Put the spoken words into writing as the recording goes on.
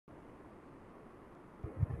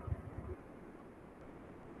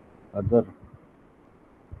other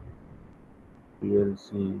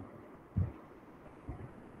PLC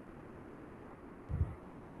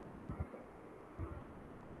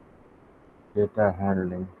data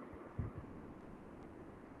handling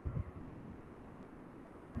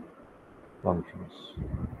functions.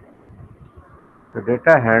 The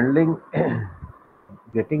data handling,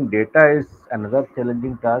 getting data is another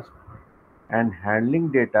challenging task, and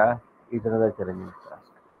handling data is another challenging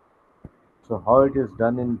task. So, how it is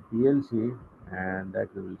done in PLC, and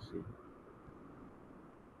that we will see.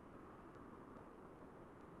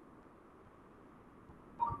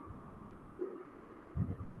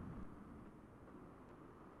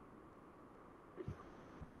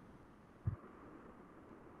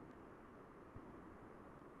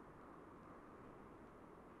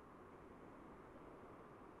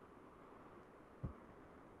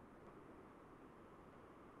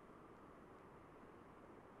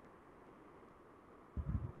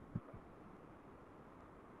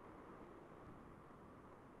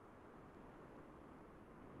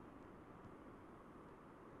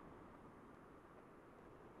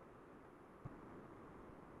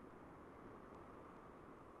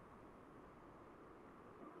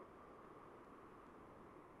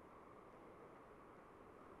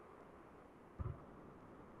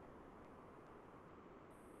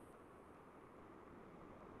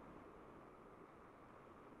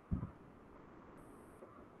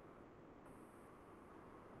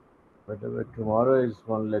 By the way, tomorrow is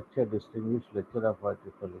one lecture, distinguished lecture of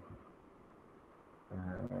IEEE.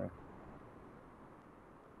 Uh,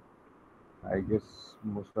 I guess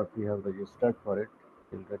most of you have registered for it.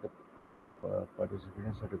 You'll get a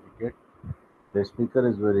participation certificate. The speaker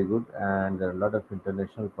is very good, and there are a lot of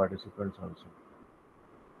international participants also.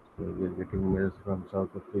 So we are getting mails from South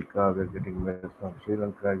Africa, we are getting mails from Sri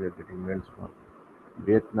Lanka, we are getting mails from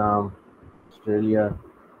Vietnam, Australia.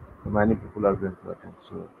 So many people are going to attend.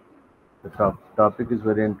 So the topic is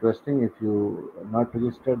very interesting. If you are not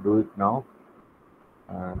registered, do it now.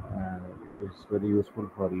 And it's very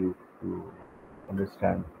useful for you to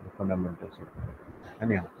understand the fundamentals of it.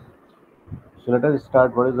 Anyhow, so let us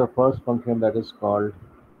start. What is the first function that is called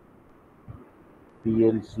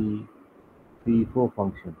PLC FIFO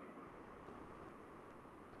function?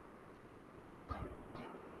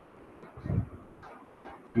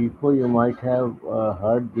 FIFO, you might have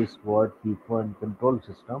heard this word FIFO in control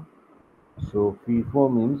system. So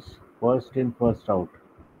FIFO means first in, first out.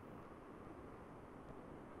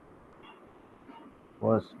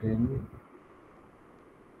 First in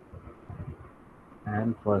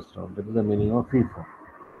and first out. That is the meaning of FIFO.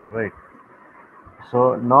 Right.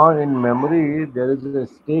 So now in memory there is a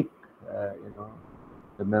stack.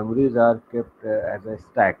 The memories are kept as a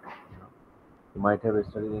stack. You might have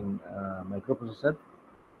studied in microprocessor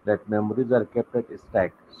that memories are kept at a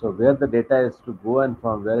stack. So where the data is to go and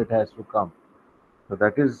from where it has to come. So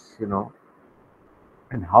that is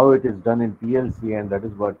and how it is done in PLC, and that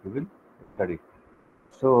is what we will study.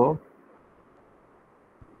 So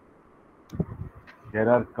there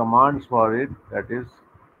are commands for it, that is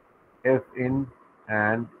F in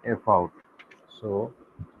and F out. So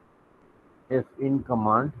F in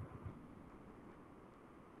command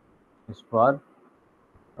is for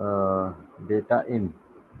data in,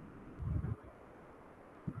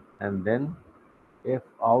 and then F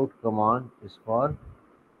out command is for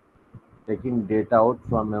taking data out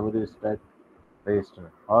from memory stack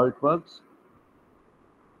register. How it works?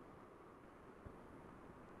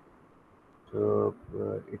 So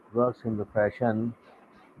it works in the fashion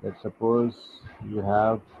that suppose you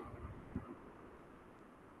have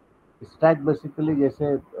stack basically जैसे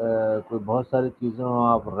कोई बहुत सारी चीज़ों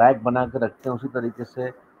आप rack बना के रखते हैं, उसी तरीके से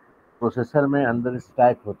प्रोसेसर में अंदर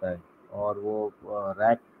स्टैक होता है, और वो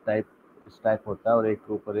रैक टाइप स्टैक होता है, और एक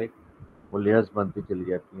के ऊपर एक वो लेयर्स बनती चली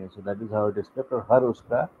जाती हैं. So that is how it is kept, और हर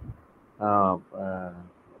उसका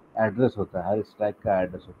एड्रेस होता है, हर स्टैक का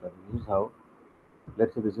एड्रेस होता है. This is how,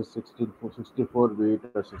 let's say this is 64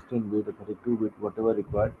 bit और 16 बिट और 32 बिट वट एवर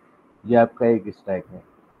रिक्वायर्ड. ये आपका एक स्टैक है,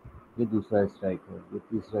 ये दूसरा स्टैक है, ये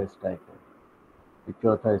तीसरा स्टैक है, ये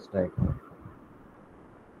चौथा स्टैक है,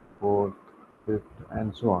 fourth, fifth,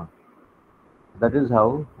 and so on. That is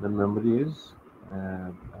how the memory is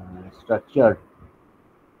structured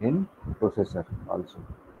in processor also.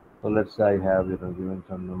 So let's say I have given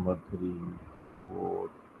some number 3, 4,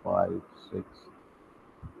 5, 6,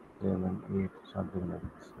 7, 8, something like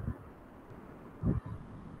this.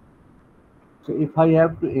 So if I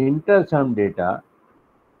have to enter some data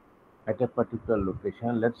at a particular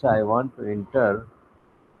location, let's say I want to enter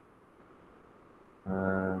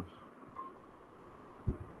uh,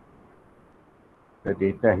 the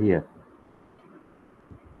data here.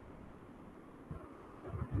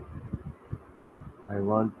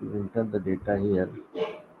 want to enter the data here.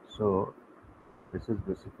 So this is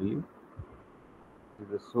basically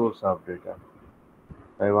the source of data.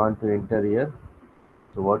 I want to enter here.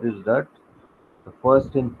 So what is that? The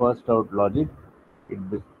first in first out logic. It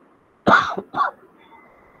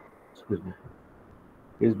excuse me,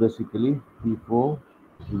 is basically before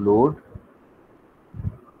load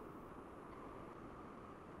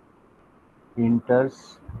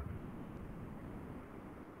enters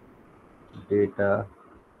data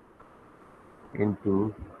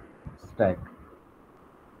into stack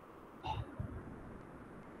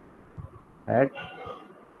at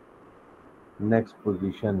next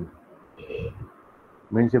position.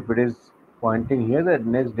 Means if it is pointing here, the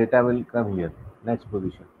next data will come here, next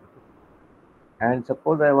position. And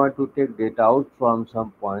suppose I want to take data out from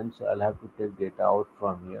some points, I'll have to take data out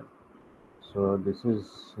from here. So this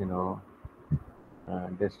is,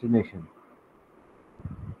 destination.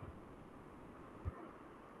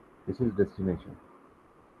 This is destination.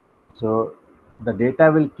 So the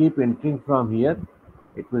data will keep entering from here.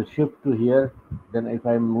 It will shift to here. Then if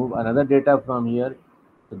I move another data from here,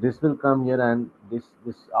 so this will come here, and this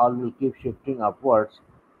all will keep shifting upwards,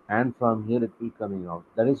 and from here it will coming out.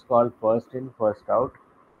 That is called first in first out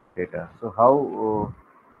data. So how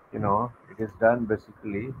it is done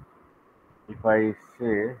basically. If I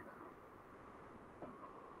say,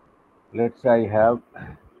 let's say I have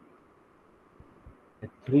a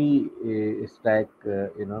three stack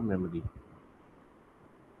memory,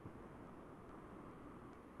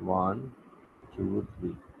 one, two,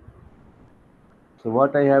 three. So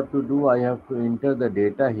what I have to do, I have to enter the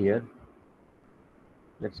data here.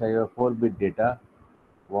 Let's say I have 4-bit data,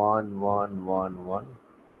 1, 1, 1, 1.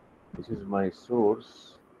 This is my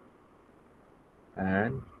source,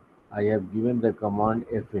 and I have given the command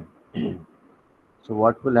fin. So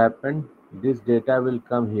what will happen? This data will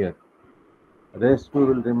come here. Rest 2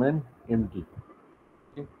 will remain empty.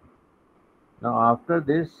 Okay. Now after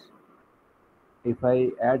this, if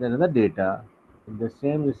I add another data in the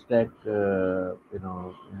same stack,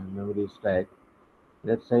 memory stack,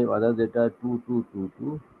 let's say other data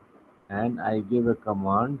 2222, and I give a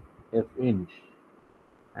command fin,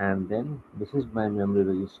 and then this is my memory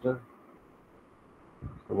register.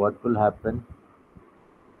 So what will happen?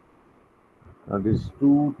 Now this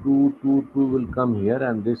 2222 will come here,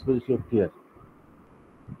 and this will shift here.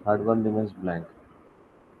 Third one remains blank.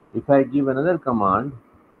 If I give another command,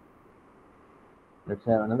 let's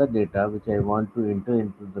say another data which I want to enter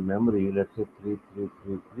into the memory, let's say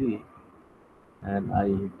 3333, and I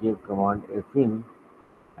give command fin,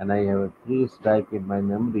 and I have a 3 stack in my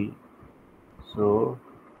memory. So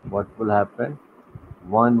what will happen?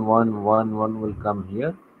 1111 will come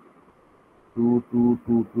here,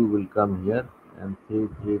 2222 will come here, and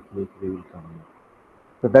 3333 will come here.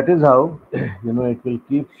 So that is how it will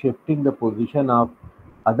keep shifting the position of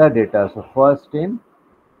other data. So first in,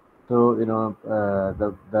 so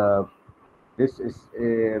the this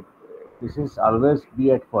is always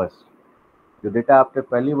be at first. जो data आपने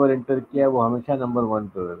पहली बार enter किया है वो हमेशा number 1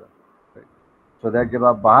 पे होगा. So that जब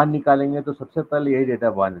आप बाहर निकालेंगे तो सबसे पहले यही डेटा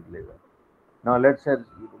बाहर निकलेगा. Now let's say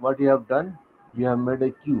what you have done, you have made a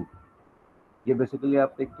Q. ये बेसिकली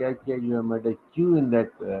आपने क्या किया, you have made a Q in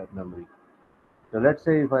that memory. So let's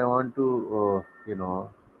say if I want to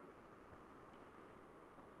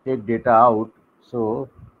take data out, so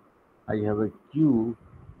I have a queue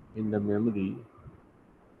in the memory.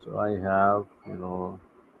 So I have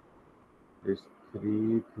this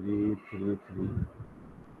 3333,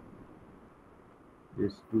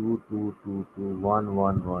 this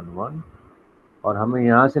 22221111, और हमें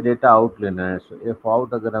यहाँ से data out लेना है. So if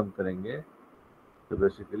out अगर हम करेंगे तो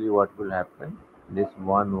basically what will happen, this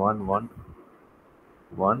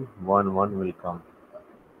 111111 will come.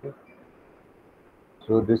 Okay.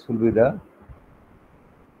 So this will be the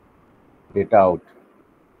data out.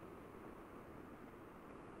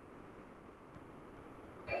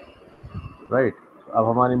 Right. अब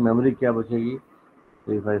हमारी मेमोरी क्या बचेगी?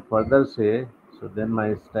 तो इफ आई फर्दर से, सो देन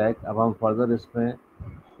माई स्टैक, अब हम फर्दर इसमें,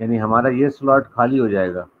 यानी हमारा ये स्लॉट खाली हो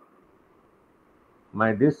जाएगा.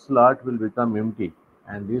 My this slot will become empty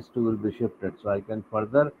and these two will be shifted. So I can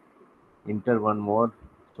further enter one more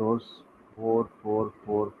source,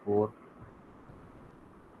 4444.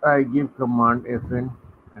 I give command fin,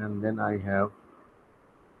 and then I have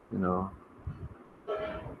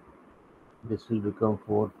this will become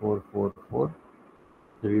 4444,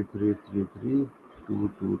 3333,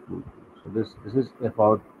 2222. So this is f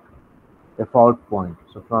out point.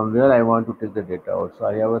 So from where I want to take the data out. So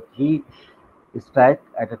I have a 3 stack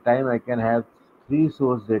at a time. I can have 3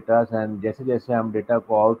 source data, and जैसे जैसे हम data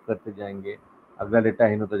को out करते जाएंगे अगला data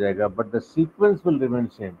इन होता जाएगा, but the sequence will remain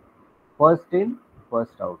same, first in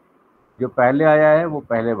first out. जो पहले आया है वो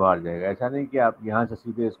पहले बाहर जाएगा। ऐसा नहीं कि आप यहाँ से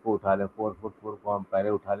सीधे इसको उठा लें, 444 को हम पहले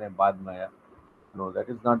उठा लें बाद में आया। No, that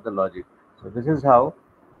is not the logic. So this is how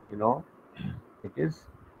you know it is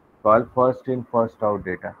called first in first out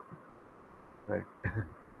data, right?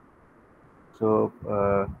 So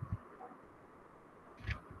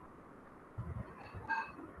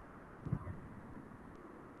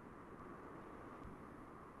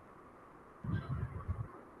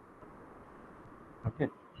okay,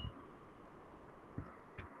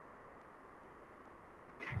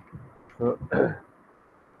 so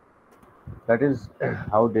that is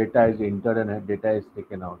how data is entered and data is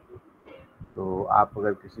taken out. तो आप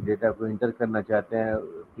अगर किसी data को inter करना चाहते हैं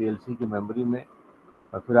PLC की memory में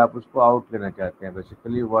और फिर आप उसको आउट लेना चाहते हैं,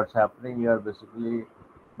 basically what's happening here, basically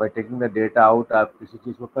by taking the data out आप किसी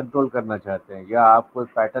चीज़ को कंट्रोल करना चाहते हैं या आप कोई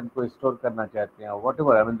पैटर्न को स्टोर करना चाहते हैं, what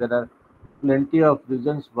ever. I mean there are plenty of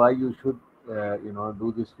reasons why you should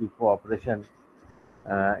do this FIFO operation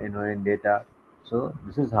in data. So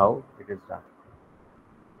this is how it is done.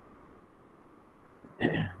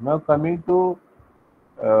 Now coming to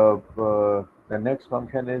the next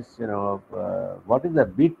function is what is the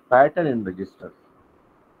bit pattern in register.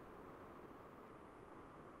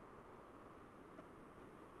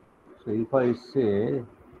 So if I say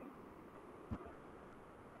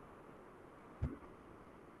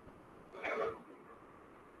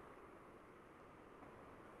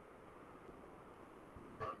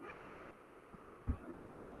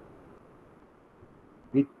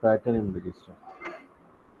bit pattern in register,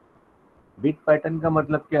 bit pattern का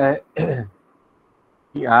मतलब क्या है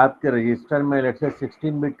कि आपके register में let's say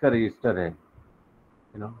 16 bit का register है,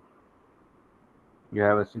 you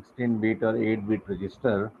have a 16 bit or 8 bit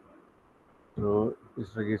register. तो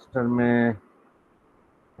इस रजिस्टर में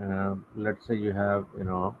let's say you have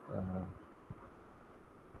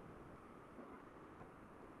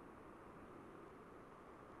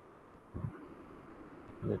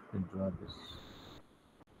let me draw this.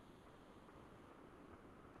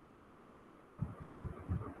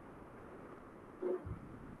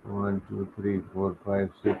 One, two, three, four, five,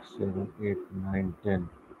 6, 7, 8, 9, 10.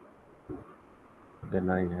 Then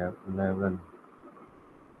I have 11.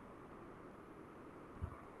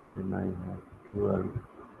 Then I have 12.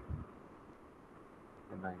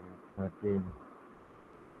 Then I have 13,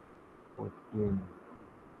 14,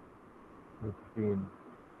 15,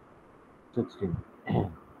 16.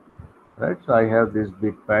 Right, so I have this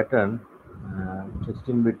bit pattern,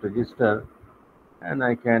 16-bit register, and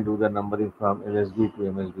I can do the numbering from LSB to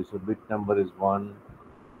MSB. So bit number is 1,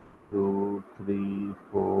 2, 3,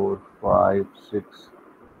 4, 5, 6,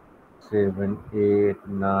 7, 8,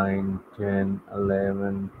 9, 10,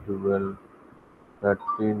 11, 12,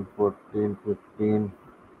 13, 14, 15,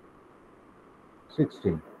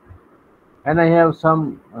 16. And I have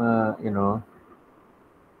some,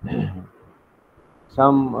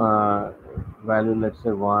 some value, let's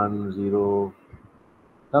say 1, 0,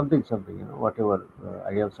 something, whatever.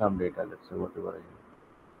 I have some data, let's say whatever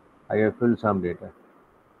I have filled some data.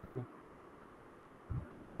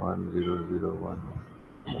 1, 0, 0, 1.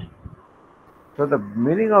 So the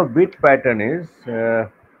meaning of bit pattern is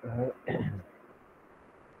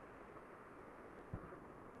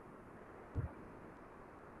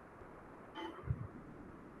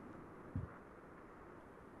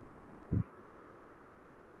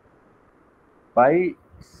by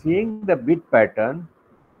seeing the bit pattern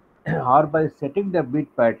or by setting the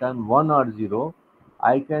bit pattern 1 or 0,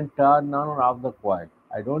 I can turn on or off the coil.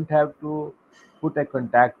 I don't have to put a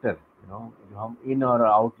contactor. जो हम in और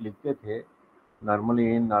out लिखते थे,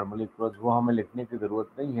 normally in, normally close, वो हमें लिखने की ज़रूरत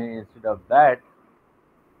नहीं है. Instead of that,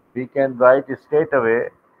 we can write straight away,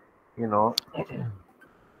 you know,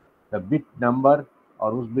 the bit number,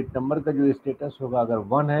 और उस बिट नंबर का जो स्टेटस होगा अगर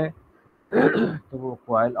 1 है तो वो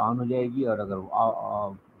कॉइल ऑन हो जाएगी, और अगर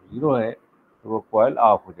 0 है तो वो कॉइल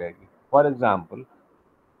ऑफ हो जाएगी. फॉर एग्जांपल,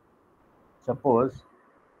 सपोज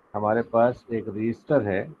हमारे पास एक रजिस्टर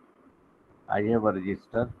है, I have a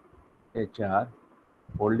resistor HR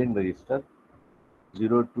holding register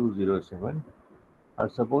 0207, और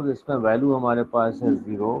सपोज इसका वैल्यू हमारे पास है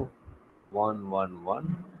 0111,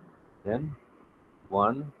 then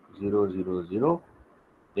 1000,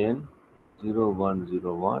 then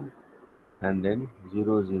 0101, and then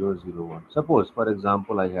 0001. Suppose, for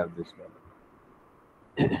example, I have this value.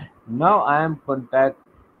 Now I am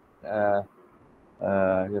uh,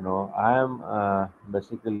 I am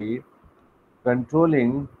basically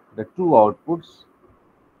controlling the two outputs.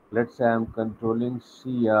 Let's say I am controlling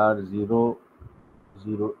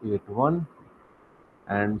CR0081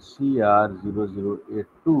 and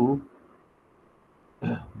CR0082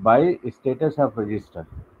 by status of register.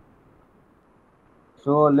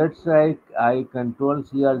 So let's say I control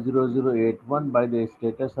CR0081 by the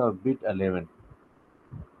status of bit 11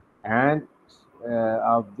 and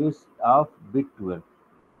of this of bit 12.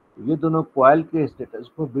 ये दोनों coil के status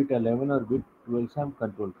को bit 11 और bit 12 से हम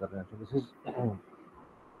control कर रहे हैं. So this is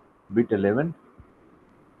bit 11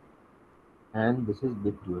 and this is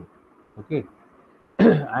bit 12. Okay,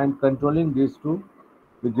 I am controlling these two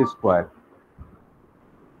with this coil.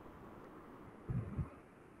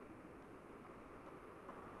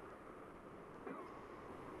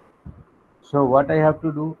 So what I have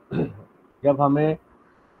to do, जब हमें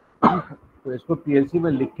तो इसको पीएलसी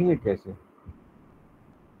में लिखेंगे कैसे,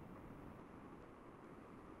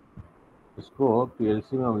 इसको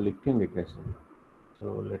पीएलसी में हम लिखेंगे कैसे. So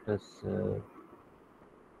let us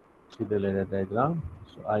see the layer diagram.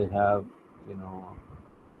 So I have, you know,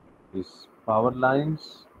 these power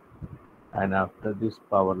lines, and after these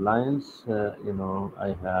power lines,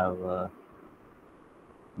 I have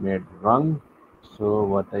made rung. So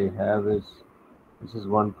what I have is, this is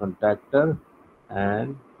one contactor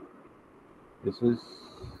and this is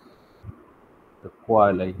the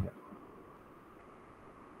coil I have.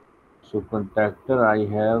 So contactor I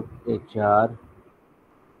have HR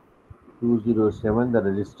 207, the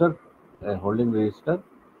register, holding register,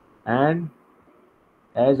 and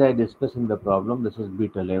as I discussed in the problem, this is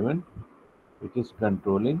bit 11, which is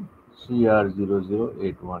controlling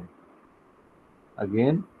CR0081.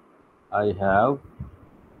 Again, I have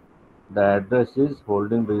the address is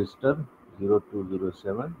holding register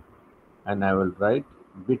 0207, and I will write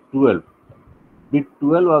bit 12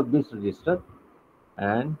 of this register,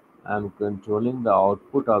 and I am controlling the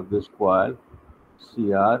output of this coil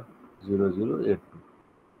CR0082.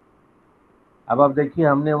 अब आप देखिए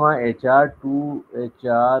हमने वहाँ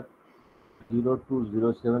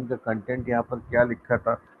HR0207 का content यहाँ पर क्या लिखा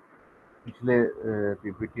था पिछले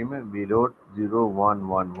पीपीटी में. We wrote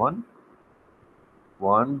 0111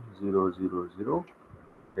 1000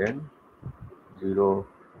 then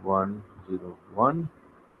 0101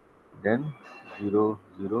 then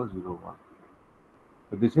 0001.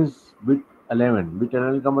 So this is bit 11. Bit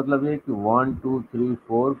 11 का मतलब ये कि 1 2 3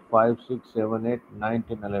 4 5 6 7 8 9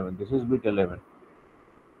 10 11. This is bit 11,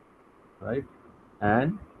 right?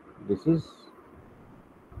 And this is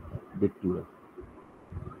bit 12.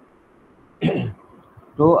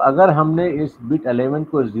 तो अगर हमने इस बिट 11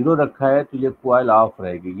 को 0 रखा है तो ये कॉइल ऑफ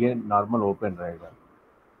रहेगी, ये नॉर्मल ओपन रहेगा.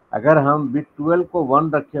 अगर हम बिट 12 को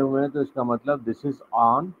 1 रखे हुए हैं तो इसका मतलब this is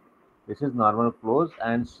on, this is normal close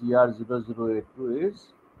and CR0082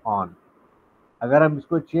 is on. अगर हम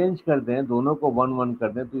इसको चेंज कर दें, दोनों को 1 1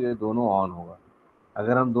 कर दें तो ये दोनों ऑन होगा.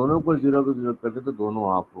 अगर हम दोनों को 0 को 0 कर दें तो दोनों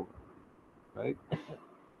ऑफ होगा, right.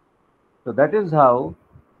 So that is how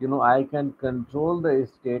I can control the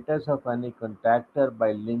status of any contactor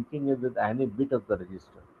by linking it with any bit of the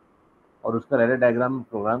register. और उसका लेयर डायग्राम में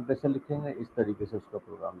प्रोग्राम कैसे लिखेंगे, इस तरीके से उसका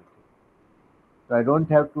प्रोग्राम लिखेंगे. So I don't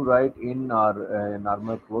have to write in or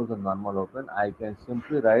normal close or normal open. I can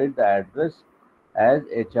simply write the address as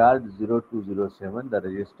HR0207, the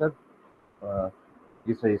register,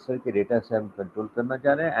 जिस रजिस्टर के डेटा से हम कंट्रोल करना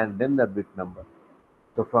चाह रहे हैं, and then the bit number.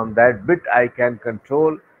 So from that bit I can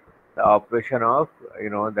control the operation of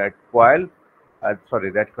that coil,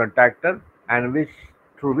 that contactor, and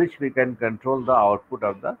through which we can control the output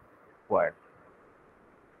of the coil.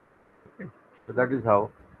 Okay. So that is how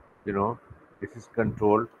this is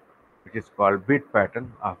controlled, which is called bit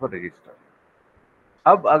pattern of a register.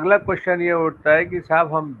 अब अगला question ये उठता है कि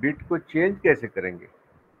साहब हम bit को change कैसे करेंगे.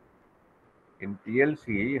 इन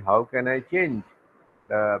PLC how can I change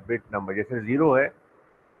the bit number. जैसे 0 है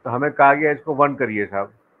तो हमें कहा गया इसको 1 करिए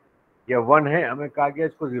साहब, या 1 है हमें कहा गया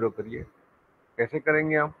इसको 0 करिए. कैसे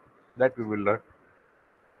करेंगे हम, दैट वी विल लर्न.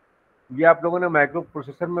 ये आप लोगों ने माइक्रो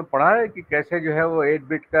प्रोसेसर में पढ़ा है कि कैसे जो है वो 8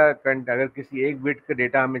 बिट का अगर किसी एक बिट का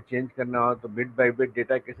डेटा हमें चेंज करना हो तो बिट बाय बिट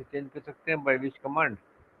डेटा कैसे चेंज कर सकते हैं, बाय विच कमांड.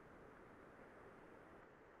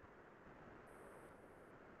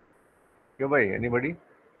 क्यों भाई, anybody,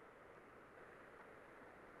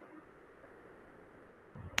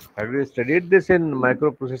 have you studied this in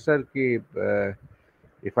micro processor की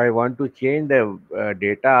if I want to change the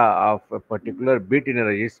data of a particular bit in a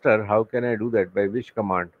register, how can I do that, by which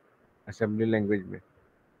command, assembly language में.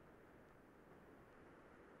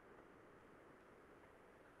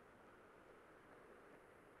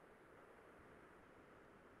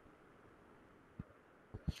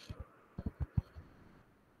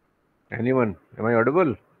 Anyone, am I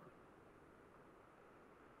audible?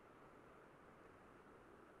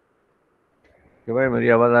 क्या भाई मेरी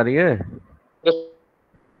आवाज आ रही है? Yes,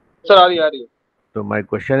 sir आ रही है। तो माय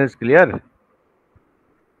क्वेश्चन इज क्लियर।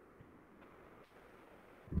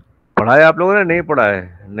 पढ़ा है आप लोगों ने? नहीं पढ़ा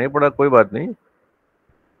है? नहीं पढ़ा कोई बात नहीं।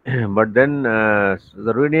 बट देन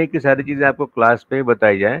ज़रूरी नहीं है कि सारी चीज़ें आपको क्लास में ही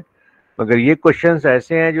बताई जाए, मगर ये क्वेश्चंस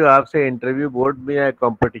ऐसे हैं जो आपसे इंटरव्यू बोर्ड में या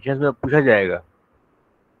कॉम्पिटिशन में पूछा जाएगा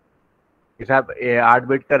कि साहब 8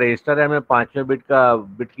 बिट का रजिस्टर है, हमें 5वें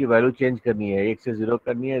बिट की वैल्यू चेंज करनी है, 1 से 0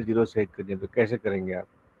 करनी है, 0 से 1 करनी है, तो कैसे करेंगे आप?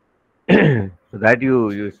 So that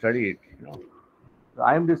you study it, you know. So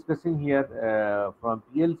I am discussing here from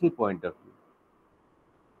PLC point of view.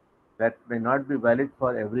 That may not be valid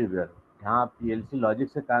for everywhere. जहाँ आप PLC लॉजिक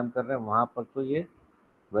से काम कर रहे हैं वहाँ पर तो ये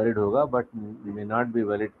वैलिड होगा, but may not be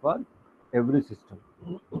valid for every system.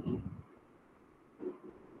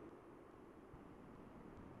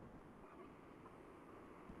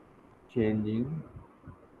 Changing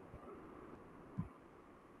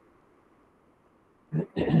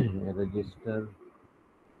register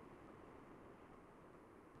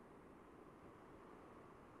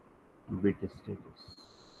bit status.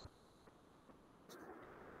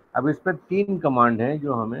 अब इस पर 3 कमांड हैं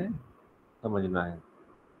जो हमें समझना है.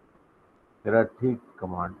 There are 3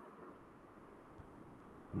 command.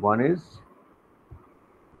 One is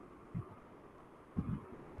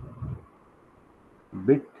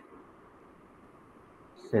bit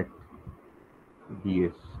set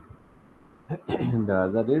BS. The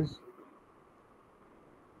other is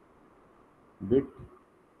bit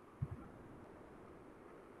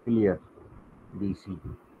clear BC,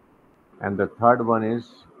 and the third one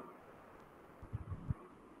is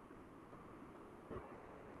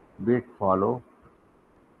bit follow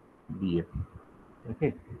BF.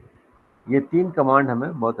 Okay, ये 3 command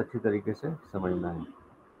हमें बहुत अच्छी तरीके से समझना है.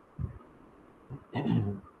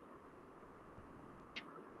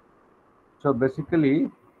 So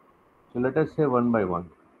basically, so let us say one by one.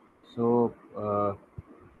 So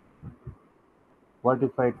what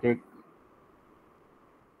if I take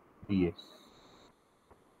BS?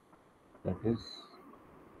 That is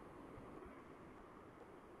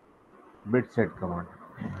bit set command.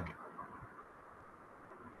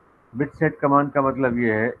 Bit set command का मतलब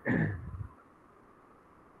ये है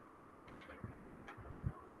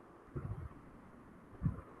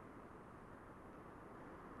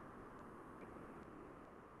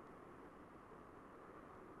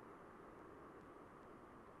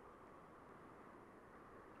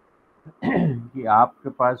कि आपके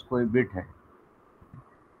पास कोई बिट है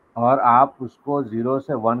और आप उसको 0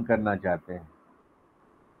 से 1 करना चाहते हैं,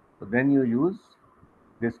 तो then you use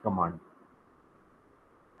this command.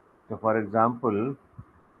 So for example,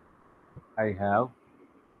 I have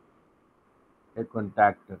a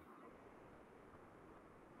contactor.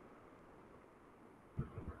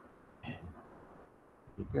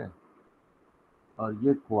 ठीक है, और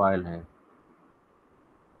ये कॉइल है.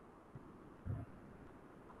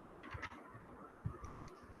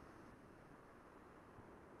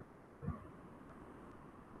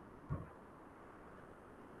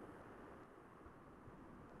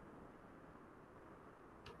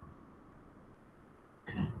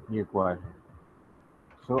 ये कॉइल है.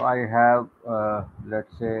 सो आई हैव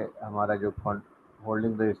लेट्स से हमारा जो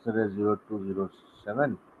होल्डिंग रजिस्टर है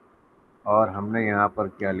 0207, और हमने यहाँ पर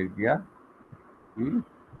क्या लिख दिया कि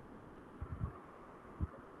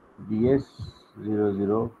BS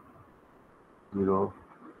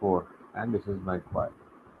 0004, and this is my coil,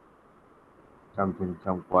 some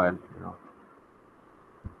coil, you know,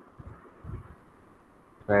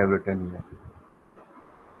 so I have written here.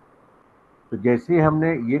 तो जैसे ही हमने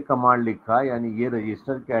ये कमांड लिखा, यानी ये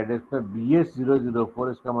रजिस्टर के एड्रेस पर BS 004,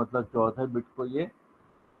 इसका मतलब चौथे बिट को ये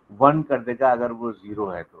 1 कर देगा अगर वो 0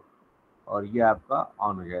 है तो, और ये आपका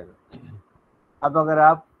ऑन हो जाएगा. अब अगर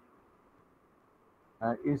आप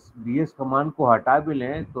इस BS कमांड को हटा भी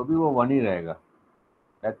लें तो भी वो 1 ही रहेगा.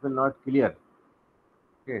 That will not clear.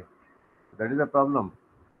 Okay, that is a problem.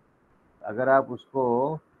 अगर आप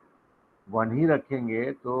उसको 1 ही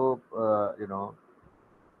रखेंगे तो यू नो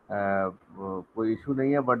कोई इशू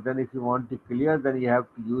नहीं है, but then if you want to clear then you have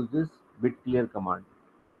to use this bit clear command.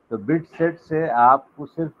 तो बिट सेट से आप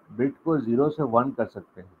सिर्फ बिट को 0 से 1 कर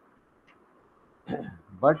सकते हैं,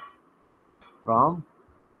 बट फ्रॉम,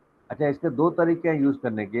 अच्छा इसके 2 तरीके हैं यूज़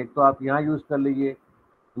करने के. एक तो आप यहाँ यूज़ कर लीजिए.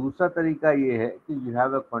 दूसरा तरीका ये है कि you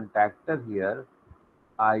have a contactor here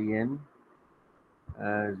IN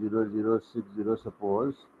 0060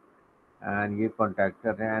 suppose, and ये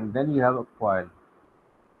कॉन्टैक्टर है, and then you have a coil.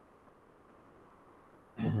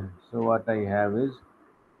 So what I have is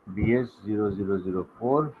BS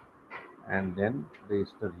 0004 and then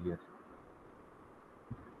register here.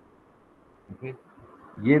 Okay,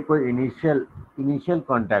 ये कोई इनिशियल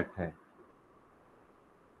कॉन्टैक्ट है.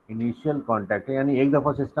 इनिशियल कॉन्टैक्ट है, यानी एक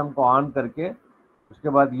दफ़ा सिस्टम को ऑन करके उसके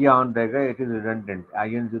बाद ये ऑन रहेगा, it is redundant,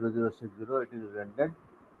 IN0060 it is redundant.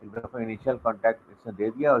 एक दफ़ा इनिशियल कॉन्टैक्ट इसने दे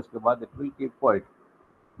दिया, उसके बाद it will keep quiet.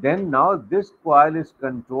 Then now this coil is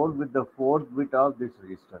controlled with the fourth bit of this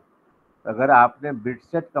register. अगर आपने बिट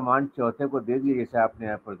सेट कमांड चौथे को दे दिया, जैसे आपने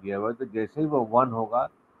यहाँ पर दिया हुआ है, तो जैसे ही वो 1 होगा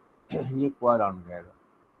ये कॉइल ऑन हो जाएगा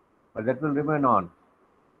और दैट विल रिमेन ऑन।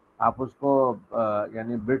 आप उसको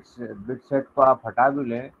यानी बिट सेट को आप हटा भी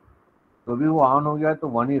लें तो भी वो ऑन हो गया तो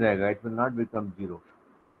 1 ही रहेगा, it will not become 0।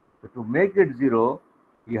 So to make it 0,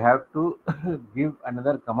 you have to give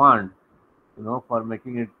another command, for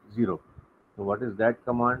making it 0. So what is that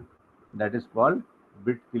command? That is called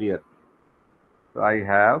bit clear. So I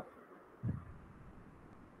have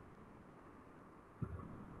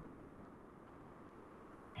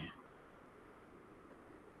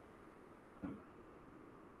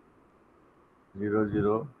zero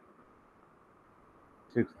zero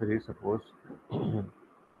 63, suppose.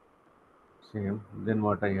 Same. Then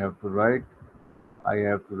what I have to write? I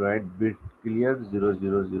have to write bit clear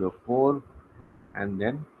 0004 and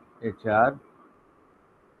then HR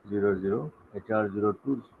 00 HR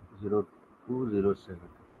 020207.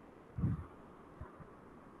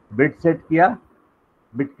 Bit set किया,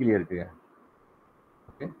 bit clear किया।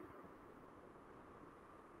 Okay,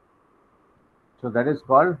 so that is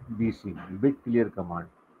called BC, bit clear command.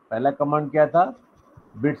 पहला command क्या था?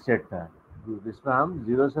 Bit set था, जिसमें हम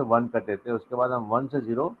 0 से 1 करते थे, उसके बाद हम 1 से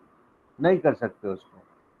 0 नहीं कर सकते उसको।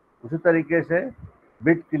 उसी तरीके से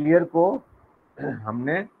बिट क्लियर को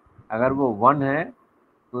हमने, अगर वो 1 है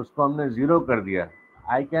तो उसको हमने 0 कर दिया।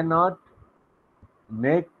 I can not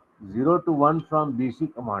make 0 to 1 from BC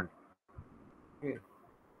command.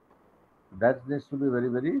 That needs to be very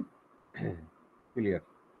very clear.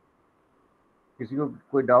 किसी को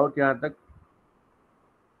कोई डाउट यहाँ तक?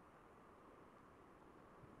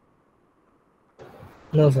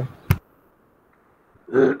 No, sir.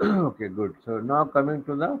 Okay, good. So now coming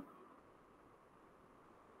to the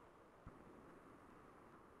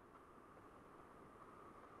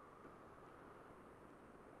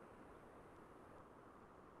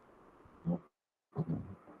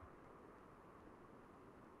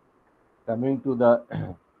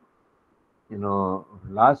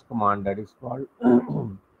last command, that is called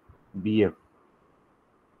BF.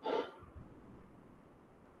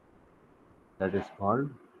 That is called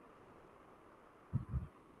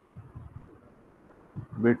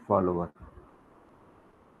bit follower.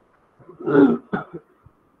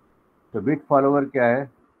 तो bit follower क्या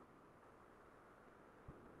है?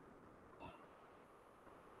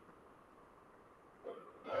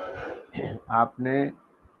 आपने,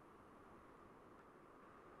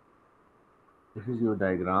 this is your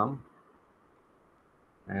diagram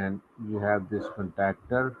and you have this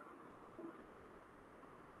contactor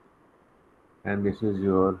and this is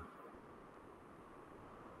your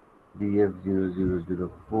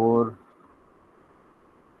BF0004,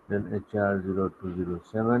 then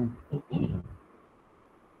HR0207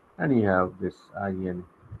 and you have this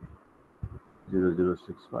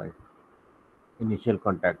IN0065 initial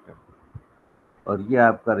contactor, और ये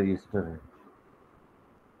आपका register है।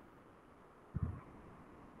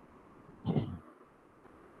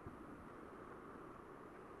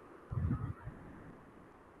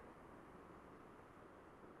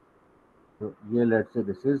 तो ये let's say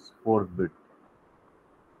this is 4th bit.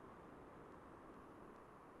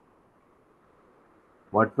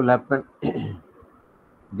 What will happen?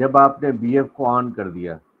 जब आपने BF को on कर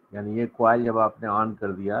दिया, यानी ये कॉइल जब आपने ऑन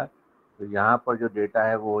कर दिया तो यहाँ पर जो डेटा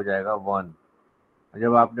है वो हो जाएगा 1।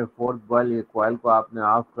 जब आपने 4th कॉइल को आपने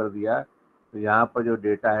ऑफ कर दिया तो यहाँ पर जो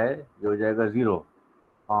डेटा है ये हो जाएगा 0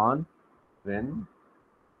 on when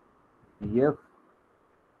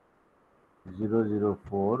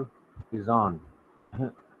BF004 is on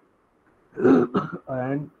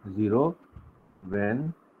and 0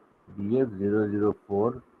 when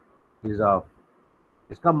BF004 is off।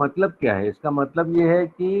 इसका मतलब क्या है? इसका मतलब ये है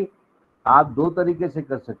कि आप दो तरीके से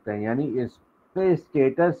कर सकते हैं, यानी इसके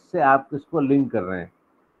स्टेटस से आप किसको लिंक कर रहे हैं।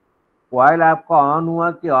 कॉइल आपका ऑन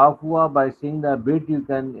हुआ कि ऑफ हुआ, by seeing the bit you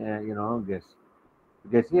can guess.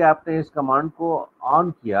 जैसे ही आपने इस कमांड को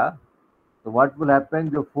ऑन किया तो व्हाट विल हैपन,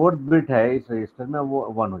 जो 4th बिट है इस रजिस्टर में वो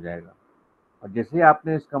 1 हो जाएगा, और जैसे ही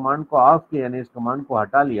आपने इस कमांड को ऑफ किया, यानी इस कमांड को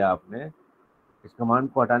हटा लिया आपने, इस कमांड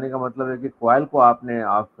को हटाने का मतलब है कि कॉइल को आपने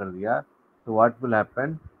ऑफ कर दिया, तो व्हाट विल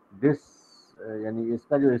हैपन, दिस यानी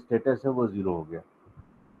इसका जो स्टेटस है वो 0 हो गया,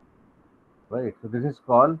 right. So this is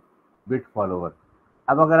called bit follower.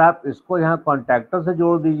 अब अगर आप इसको यहाँ कॉन्टैक्टर से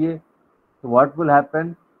जोड़ दीजिए तो व्हाट विल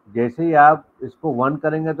हैपन, जैसे ही आप इसको 1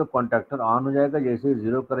 करेंगे तो कॉन्टैक्टर ऑन हो जाएगा, जैसे ही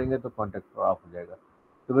 0 करेंगे तो कॉन्टैक्टर ऑफ हो जाएगा।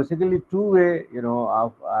 तो बेसिकली टू वे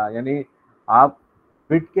आप यानी आप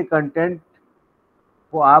बिट के कंटेंट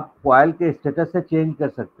को आप कॉइल के स्टेटस से चेंज कर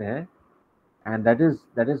सकते हैं, and that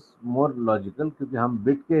is more logical, क्योंकि हम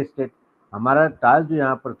बिट के स्टेट, हमारा टास्क जो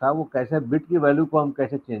यहाँ पर था वो कैसे बिट की वैल्यू को हम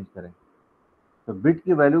कैसे चेंज करें। तो बिट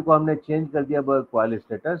की वैल्यू को हमने चेंज कर दिया बाय कॉइल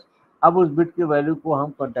स्टेटस। अब उस बिट की वैल्यू को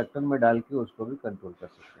हम कंडक्टर में डाल के उसको भी कंट्रोल कर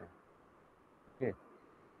सकते हैं। Okay,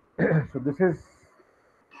 so this is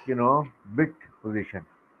bit position.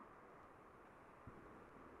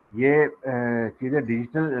 ये चीज़ें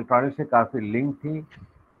डिजिटल इलेक्ट्रॉनिक्स से काफ़ी लिंक थी,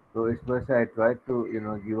 तो इस वजह से I try to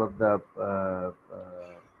give up the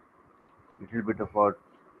little bit about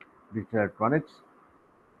digital electronics,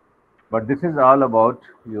 but this is all about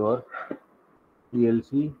your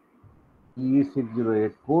PLC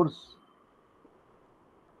E608 course.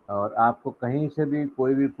 और आपको कहीं से भी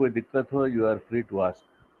कोई दिक्कत हो, you are free to ask.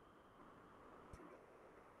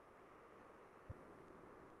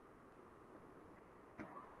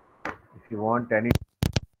 If you want any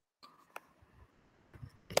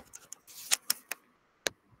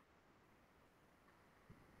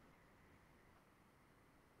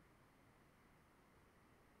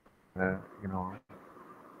you know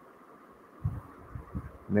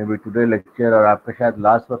may be today lecture, और आपका शायद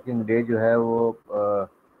लास्ट वर्किंग डे जो है वो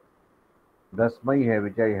 10 मई है,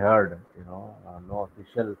 विच I heard, no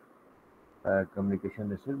official communication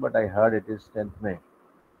this, but I heard it is 10th May।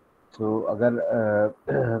 सो अगर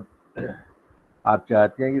आप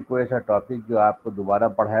चाहते हैं कि कोई ऐसा टॉपिक जो आपको दोबारा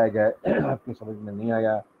पढ़ाया जाए आपकी समझ में नहीं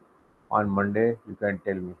आया on Monday, you can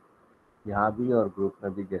tell me, यहाँ भी और ग्रुप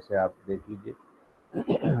में भी, जैसे आप देख लीजिए।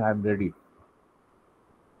 I am ready.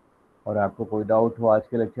 और आपको कोई डाउट हो आज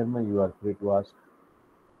के लेक्चर में, you are free to ask.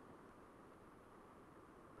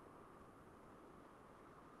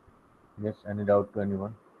 Yes, any doubt to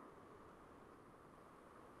anyone?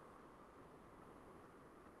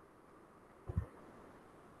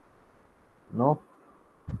 No?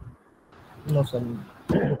 No, sir.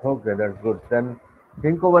 Okay, that's good. Then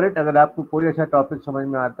think over it. अगर आपको कोई ऐसा टॉपिक समझ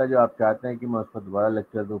में आता है जो आप चाहते हैं कि मैं उस पर दोबारा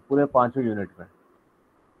लेक्चर दूँ पूरे 5 यूनिट में,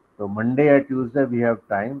 तो मंडे या Tuesday we have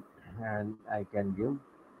time, and I can give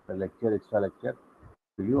the lecture, extra lecture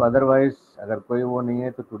to you. Otherwise अगर कोई वो नहीं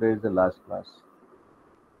है तो today is the last class,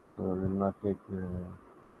 so we will not take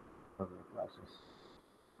further classes.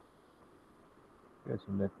 Yes,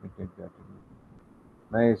 let me take that.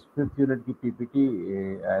 मैं इस 5th unit की PPT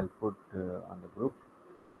I will put on the group,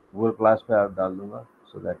 Google class पे आप डाल दूंगा,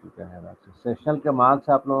 so that you can have access. Sessional के marks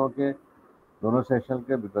आप लोगों के, दोनों सेशन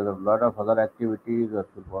के, because of lot of other activities और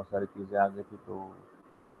फिर बहुत सारी चीज़ें आ गई थी, तो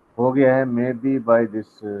हो गया है। May be by this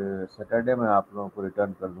Saturday मैं आप लोगों को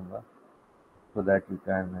रिटर्न कर दूंगा, so that you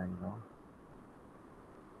can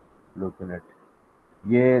look in it.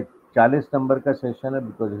 ये 40 नंबर का सेशन है,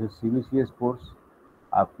 because it is CBCS course.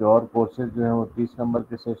 आपके और कोर्सेज जो हैं वो 30 नंबर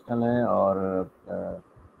के सेशन हैं, और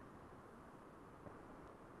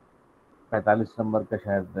 45 नंबर का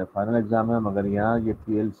शायद फाइनल एग्जाम है। मगर यहाँ ये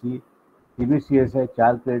PLC CBCS है,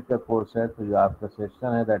 4 क्रेडिट का कोर्स है, तो जो आपका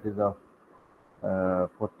सेशन है दैट इज ऑफ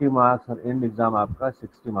 40 मार्क्स, और एंड एग्जाम आपका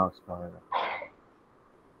 60 मार्क्स का होगा।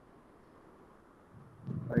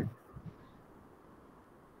 राइट,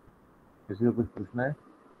 किसी को कुछ पूछना है?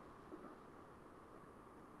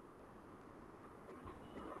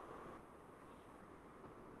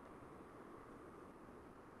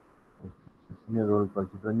 रोल पर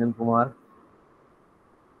चितरंजन कुमार।